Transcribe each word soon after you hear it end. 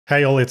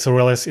Hey all, it's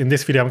Aurelius. In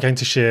this video, I'm going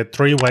to share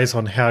 3 ways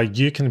on how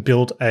you can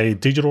build a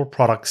digital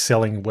product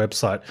selling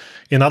website.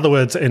 In other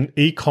words, an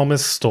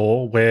e-commerce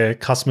store where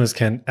customers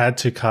can add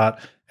to cart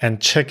and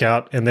check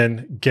out and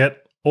then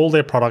get all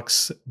their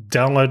products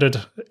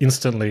downloaded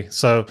instantly.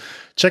 So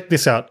check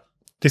this out.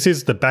 This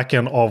is the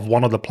backend of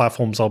one of the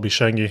platforms I'll be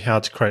showing you how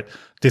to create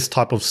this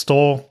type of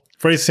store.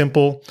 Very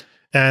simple.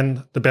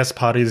 And the best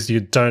part is you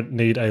don't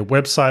need a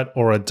website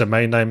or a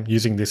domain name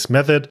using this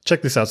method.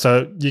 Check this out.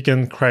 So you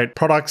can create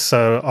products.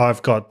 So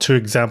I've got 2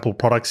 example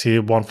products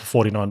here, one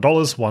for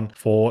 $49, one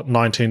for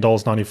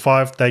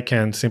 $19.95. They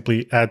can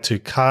simply add to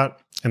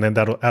cart and then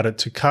that'll add it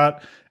to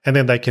cart and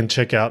then they can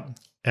check out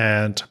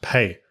and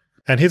pay.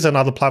 And here's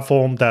another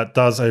platform that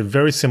does a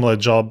very similar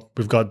job.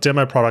 We've got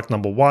demo product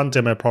number 1,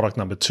 demo product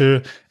number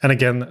 2. And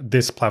again,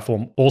 this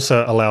platform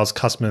also allows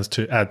customers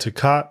to add to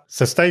cart.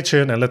 So stay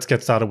tuned and let's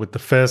get started with the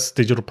first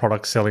digital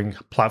product selling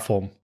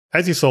platform.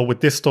 As you saw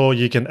with this store,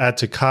 you can add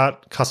to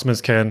cart.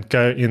 Customers can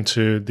go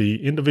into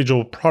the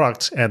individual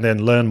product and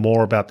then learn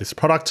more about this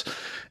product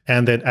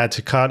and then add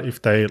to cart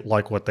if they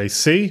like what they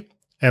see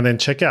and then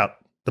check out.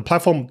 The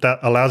platform that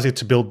allows you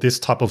to build this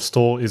type of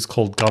store is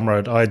called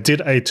Gumroad. I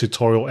did a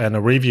tutorial and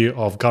a review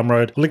of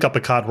Gumroad. I'll link up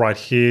the card right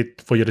here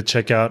for you to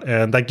check out.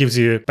 And that gives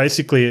you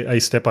basically a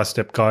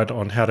step-by-step guide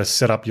on how to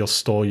set up your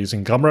store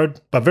using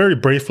Gumroad. But very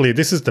briefly,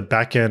 this is the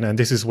backend and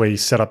this is where you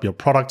set up your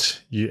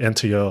product. You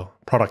enter your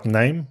product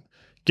name,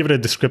 give it a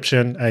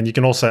description, and you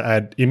can also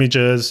add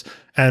images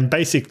and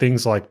basic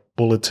things like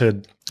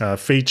bulleted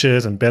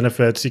features and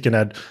benefits. You can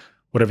add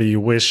whatever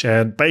you wish,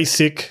 and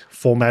basic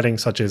formatting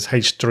such as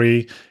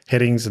H3,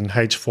 headings and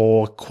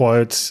H4,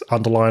 quotes,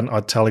 underline,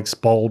 italics,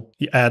 bold.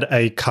 You add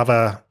a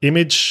cover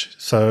image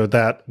so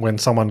that when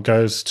someone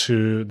goes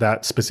to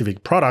that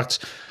specific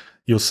product,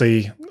 you'll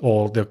see,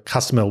 or the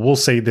customer will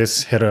see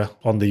this header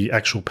on the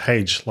actual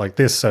page like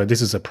this. So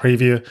this is a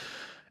preview.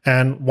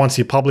 And once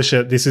you publish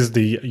it, this is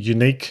the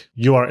unique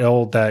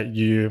URL that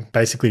you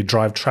basically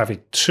drive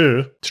traffic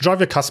to. To drive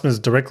your customers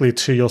directly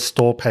to your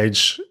store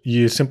page,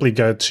 you simply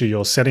go to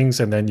your settings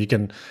and then you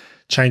can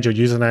change your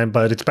username,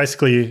 but it's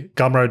basically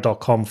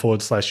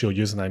gumroad.com/your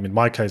username. In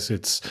my case,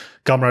 it's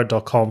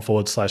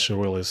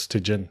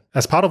gumroad.com/AureliusTijin.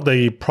 As part of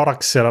the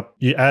product setup,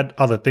 you add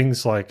other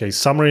things like a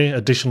summary,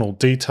 additional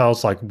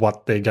details like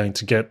what they're going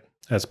to get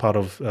as part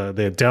of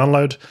their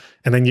download.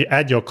 And then you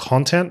add your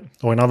content,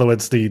 or in other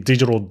words, the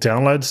digital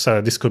download.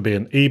 So this could be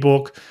an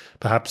ebook,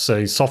 perhaps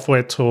a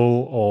software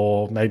tool,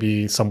 or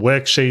maybe some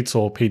worksheets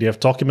or PDF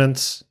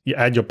documents. You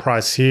add your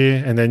price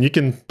here, and then you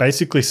can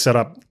basically set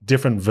up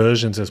different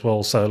versions as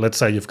well. So let's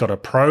say you've got a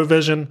pro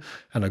version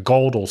and a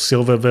gold or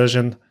silver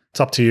version.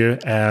 It's up to you,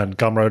 and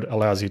Gumroad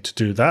allows you to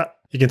do that.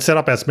 You can set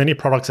up as many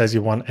products as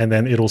you want, and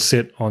then it'll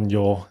sit on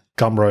your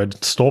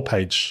Gumroad store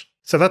page.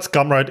 So that's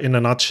Gumroad in a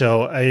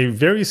nutshell. A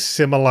very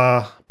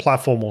similar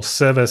platform or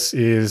service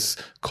is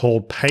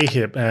called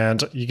Payhip,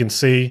 and you can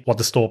see what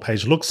the store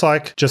page looks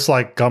like. Just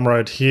like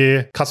Gumroad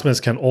here,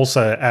 customers can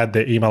also add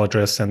their email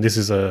address, and this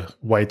is a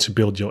way to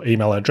build your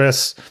email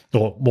address,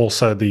 or more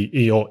so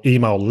your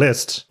email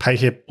list.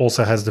 Payhip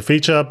also has the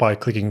feature by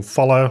clicking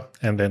follow,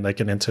 and then they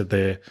can enter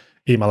their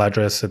email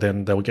address, and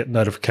then they'll get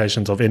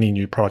notifications of any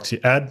new products you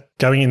add.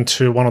 Going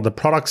into one of the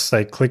products,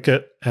 they click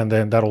it, and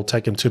then that'll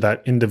take them to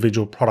that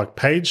individual product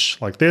page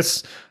like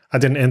this. I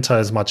didn't enter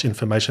as much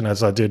information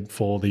as I did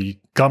for the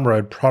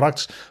Gumroad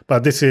product,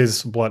 but this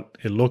is what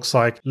it looks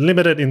like.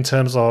 Limited in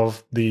terms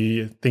of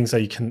the things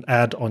that you can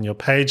add on your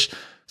page.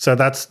 So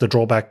that's the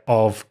drawback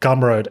of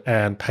Gumroad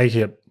and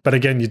Payhip. But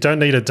again, you don't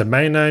need a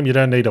domain name, you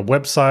don't need a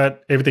website.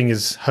 Everything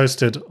is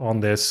hosted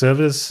on their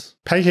servers.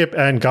 Payhip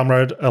and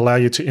Gumroad allow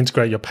you to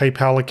integrate your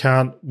PayPal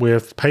account.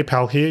 With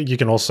PayPal here, you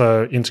can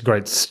also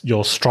integrate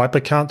your Stripe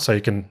account, so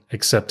you can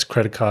accept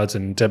credit cards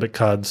and debit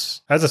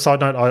cards. As a side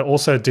note, I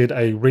also did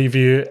a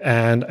review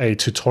and a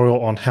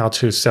tutorial on how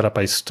to set up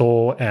a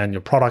store and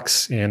your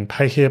products in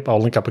Payhip. I'll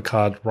link up a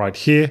card right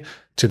here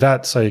to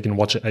that so you can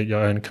watch it at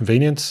your own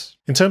convenience.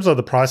 In terms of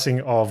the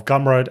pricing of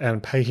Gumroad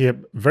and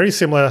Payhip, very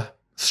similar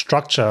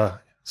structure.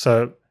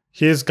 So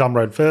here's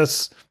Gumroad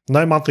first.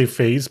 No monthly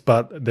fees,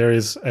 but there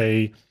is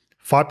a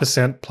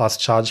 5% plus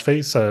charge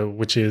fee, so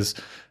which is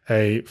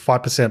a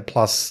 5%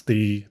 plus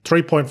the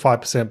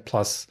 3.5%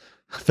 plus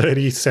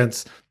 30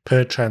 cents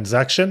per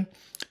transaction.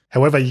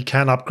 However, you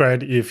can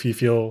upgrade if you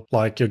feel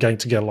like you're going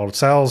to get a lot of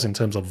sales in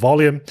terms of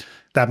volume.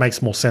 That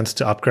makes more sense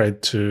to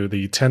upgrade to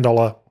the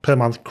 $10 per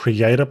month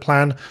creator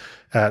plan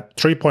at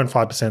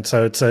 3.5%.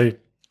 So it's a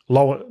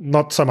lower,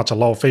 not so much a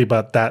lower fee,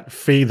 but that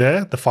fee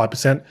there, the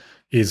 5%,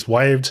 is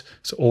waived.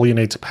 So all you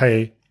need to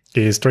pay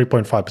is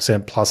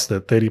 3.5% plus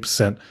the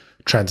 30%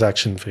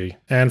 transaction fee.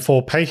 And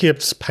for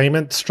Payhip's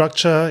payment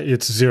structure,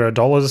 it's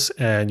 $0,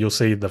 and you'll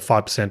see the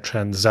 5%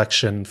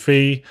 transaction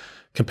fee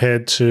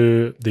compared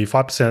to the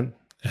 5%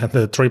 and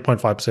the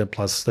 3.5%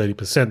 plus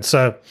 30%.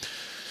 So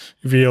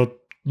if you're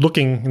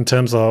looking in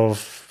terms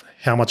of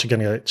how much you're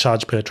going to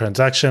charge per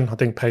transaction, I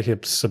think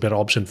Payhip's a better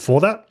option for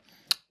that.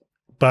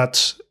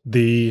 But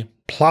the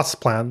Plus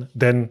plan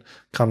then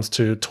comes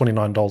to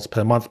 $29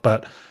 per month,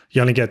 but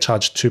you only get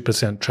charged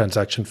 2%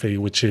 transaction fee,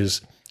 which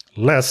is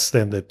less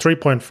than the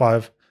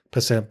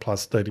 3.5%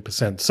 plus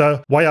 30%.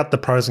 So weigh out the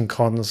pros and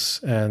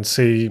cons and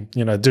see,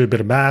 do a bit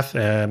of math,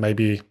 and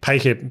maybe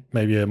Payhip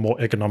may be a more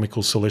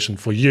economical solution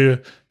for you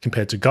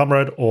compared to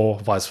Gumroad, or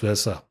vice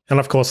versa. And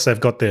of course, they've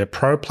got their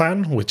Pro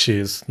plan, which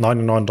is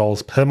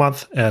 $99 per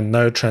month and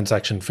no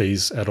transaction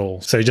fees at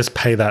all. So you just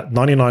pay that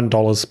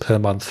 $99 per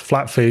month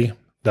flat fee.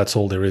 That's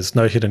all there is,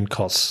 no hidden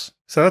costs.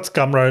 So that's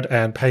Gumroad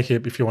and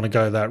Payhip if you want to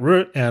go that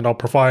route, and I'll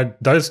provide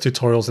those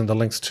tutorials and the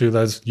links to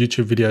those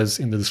YouTube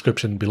videos in the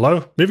description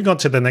below. Moving on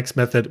to the next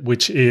method,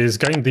 which is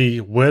going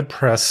the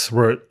WordPress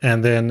route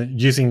and then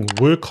using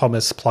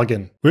WooCommerce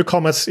plugin.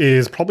 WooCommerce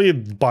is probably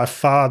by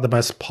far the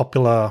most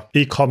popular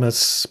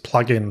e-commerce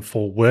plugin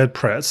for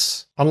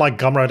WordPress. Unlike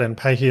Gumroad and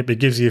Payhip, it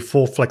gives you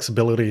full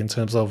flexibility in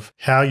terms of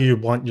how you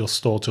want your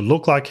store to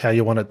look like, how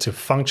you want it to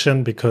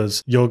function,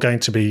 because you're going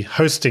to be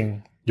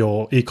hosting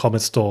your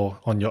e-commerce store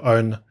on your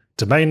own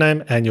domain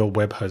name and your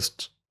web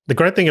host. The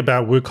great thing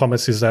about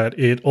WooCommerce is that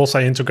it also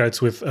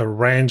integrates with a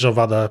range of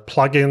other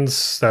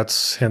plugins.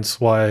 That's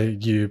hence why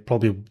you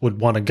probably would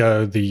want to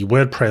go the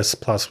WordPress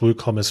plus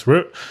WooCommerce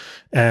route,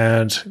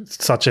 and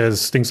such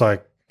as things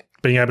like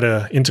being able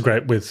to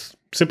integrate with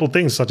simple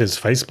things such as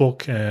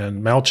Facebook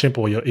and MailChimp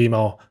or your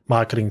email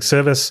marketing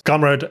service.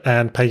 Gumroad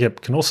and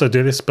Payhip can also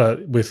do this,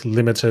 but with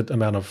limited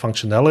amount of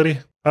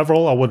functionality.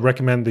 Overall, I would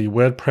recommend the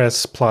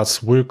WordPress plus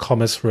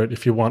WooCommerce route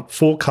if you want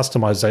full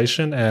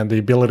customization and the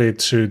ability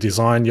to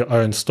design your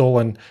own store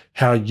and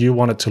how you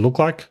want it to look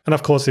like. And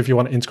of course, if you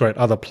want to integrate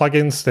other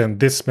plugins, then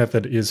this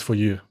method is for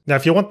you. Now,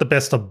 if you want the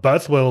best of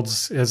both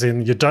worlds, as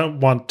in you don't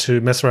want to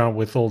mess around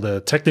with all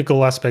the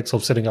technical aspects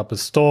of setting up a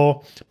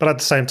store, but at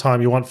the same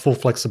time, you want full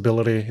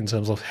flexibility in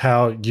terms of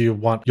how you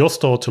want your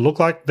store to look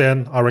like,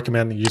 then I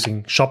recommend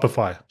using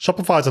Shopify.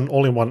 Shopify is an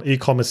all-in-one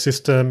e-commerce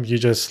system. You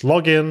just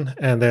log in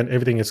and then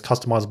everything is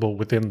customizable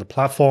within the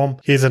platform.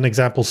 Here's an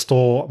example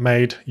store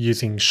made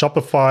using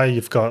Shopify.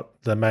 You've got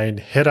the main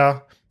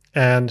header,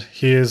 and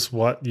here's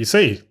what you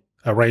see.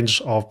 A range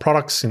of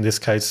products, in this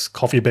case,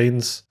 coffee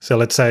beans. So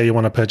let's say you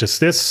want to purchase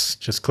this,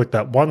 just click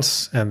that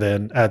once and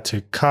then add to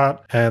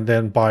cart and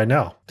then buy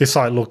now. This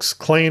site looks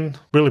clean,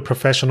 really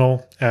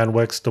professional, and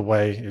works the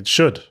way it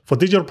should. For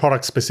digital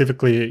products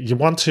specifically, you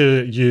want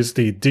to use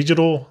the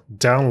digital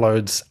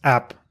downloads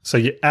app. So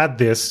you add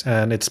this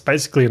and it's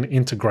basically an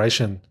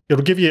integration.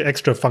 It'll give you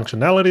extra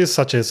functionalities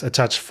such as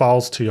attach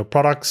files to your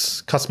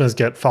products. Customers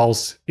get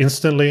files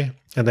instantly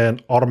and then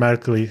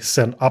automatically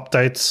send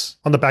updates.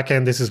 On the back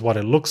end, this is what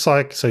it looks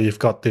like. So you've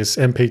got this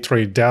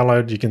MP3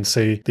 download. You can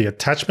see the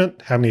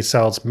attachment, how many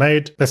sales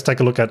made. Let's take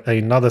a look at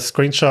another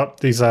screenshot.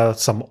 These are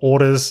some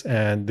orders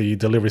and the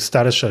delivery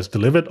status shows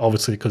delivered,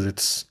 obviously because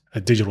it's a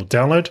digital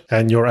download,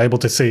 and you're able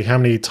to see how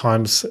many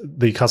times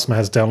the customer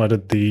has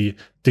downloaded the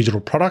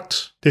digital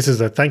product. This is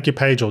a thank you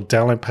page or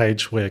download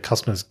page where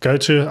customers go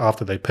to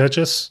after they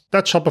purchase.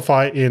 That's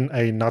Shopify in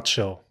a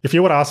nutshell. If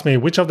you were to ask me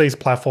which of these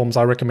platforms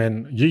I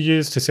recommend you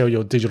use to sell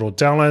your digital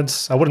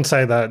downloads, I wouldn't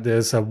say that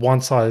there's a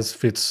one size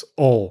fits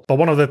all. But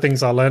one of the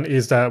things I learned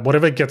is that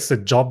whatever gets the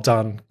job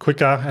done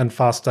quicker and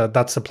faster,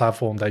 that's the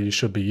platform that you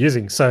should be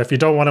using. So if you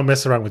don't want to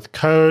mess around with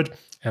code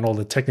and all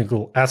the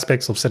technical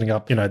aspects of setting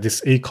up,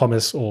 this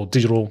e-commerce or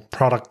digital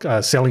product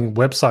selling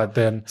website,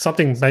 then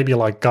something maybe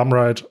like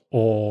Gumroad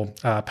or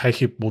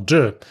Payhip will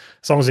do.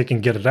 As long as you can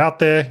get it out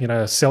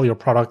there, sell your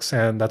products,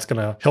 and that's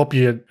going to help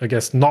you, I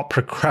guess, not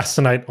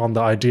procrastinate on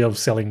the idea of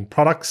selling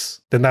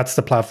products, then that's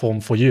the platform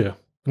for you.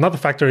 Another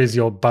factor is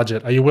your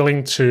budget. Are you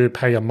willing to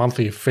pay a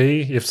monthly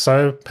fee? If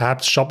so,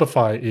 perhaps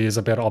Shopify is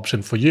a better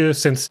option for you,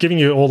 since giving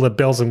you all the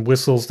bells and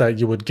whistles that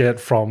you would get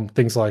from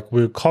things like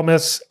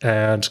WooCommerce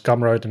and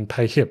Gumroad and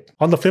Payhip.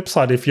 On the flip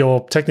side, if you're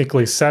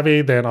technically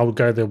savvy, then I would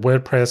go the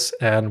WordPress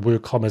and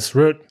WooCommerce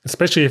route,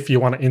 especially if you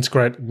want to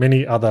integrate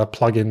many other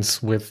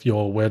plugins with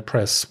your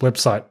WordPress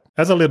website.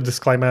 As a little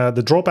disclaimer,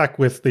 the drawback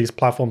with these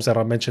platforms that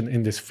I mentioned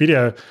in this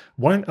video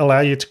won't allow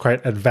you to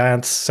create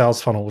advanced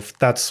sales funnel if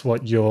that's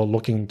what you're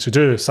looking to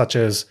do, such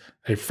as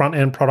a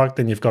front-end product,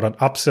 then you've got an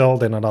upsell,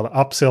 then another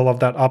upsell of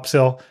that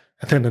upsell,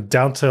 and then a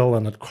downsell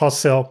and a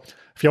cross-sell.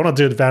 If you want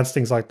to do advanced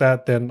things like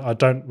that, then I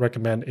don't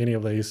recommend any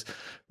of these.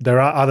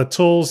 There are other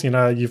tools,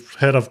 you've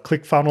heard of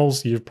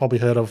ClickFunnels, you've probably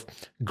heard of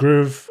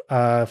Groove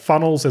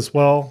funnels as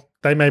well.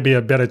 They may be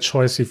a better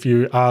choice if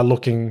you are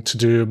looking to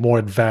do more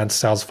advanced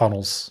sales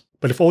funnels.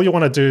 But if all you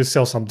want to do is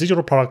sell some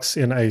digital products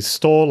in a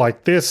store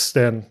like this,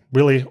 then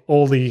really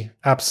all the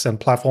apps and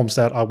platforms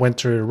that I went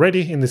through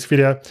already in this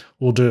video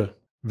will do.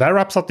 That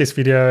wraps up this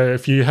video.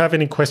 If you have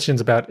any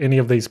questions about any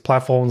of these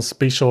platforms,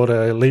 be sure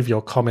to leave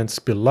your comments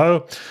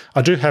below.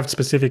 I do have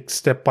specific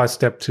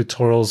step-by-step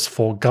tutorials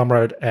for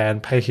Gumroad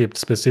and Payhip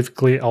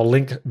specifically. I'll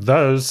link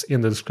those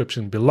in the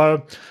description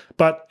below.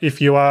 But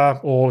if you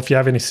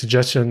have any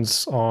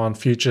suggestions on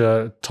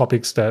future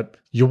topics that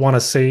you want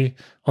to see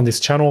on this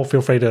channel,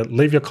 feel free to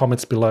leave your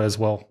comments below as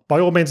well. By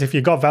all means, if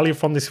you got value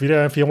from this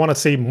video, if you want to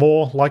see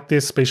more like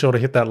this, be sure to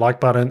hit that like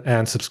button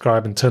and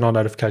subscribe and turn on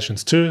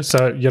notifications too,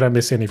 so you don't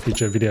miss any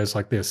future videos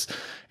like this.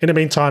 In the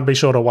meantime, be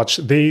sure to watch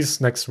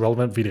these next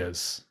relevant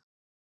videos.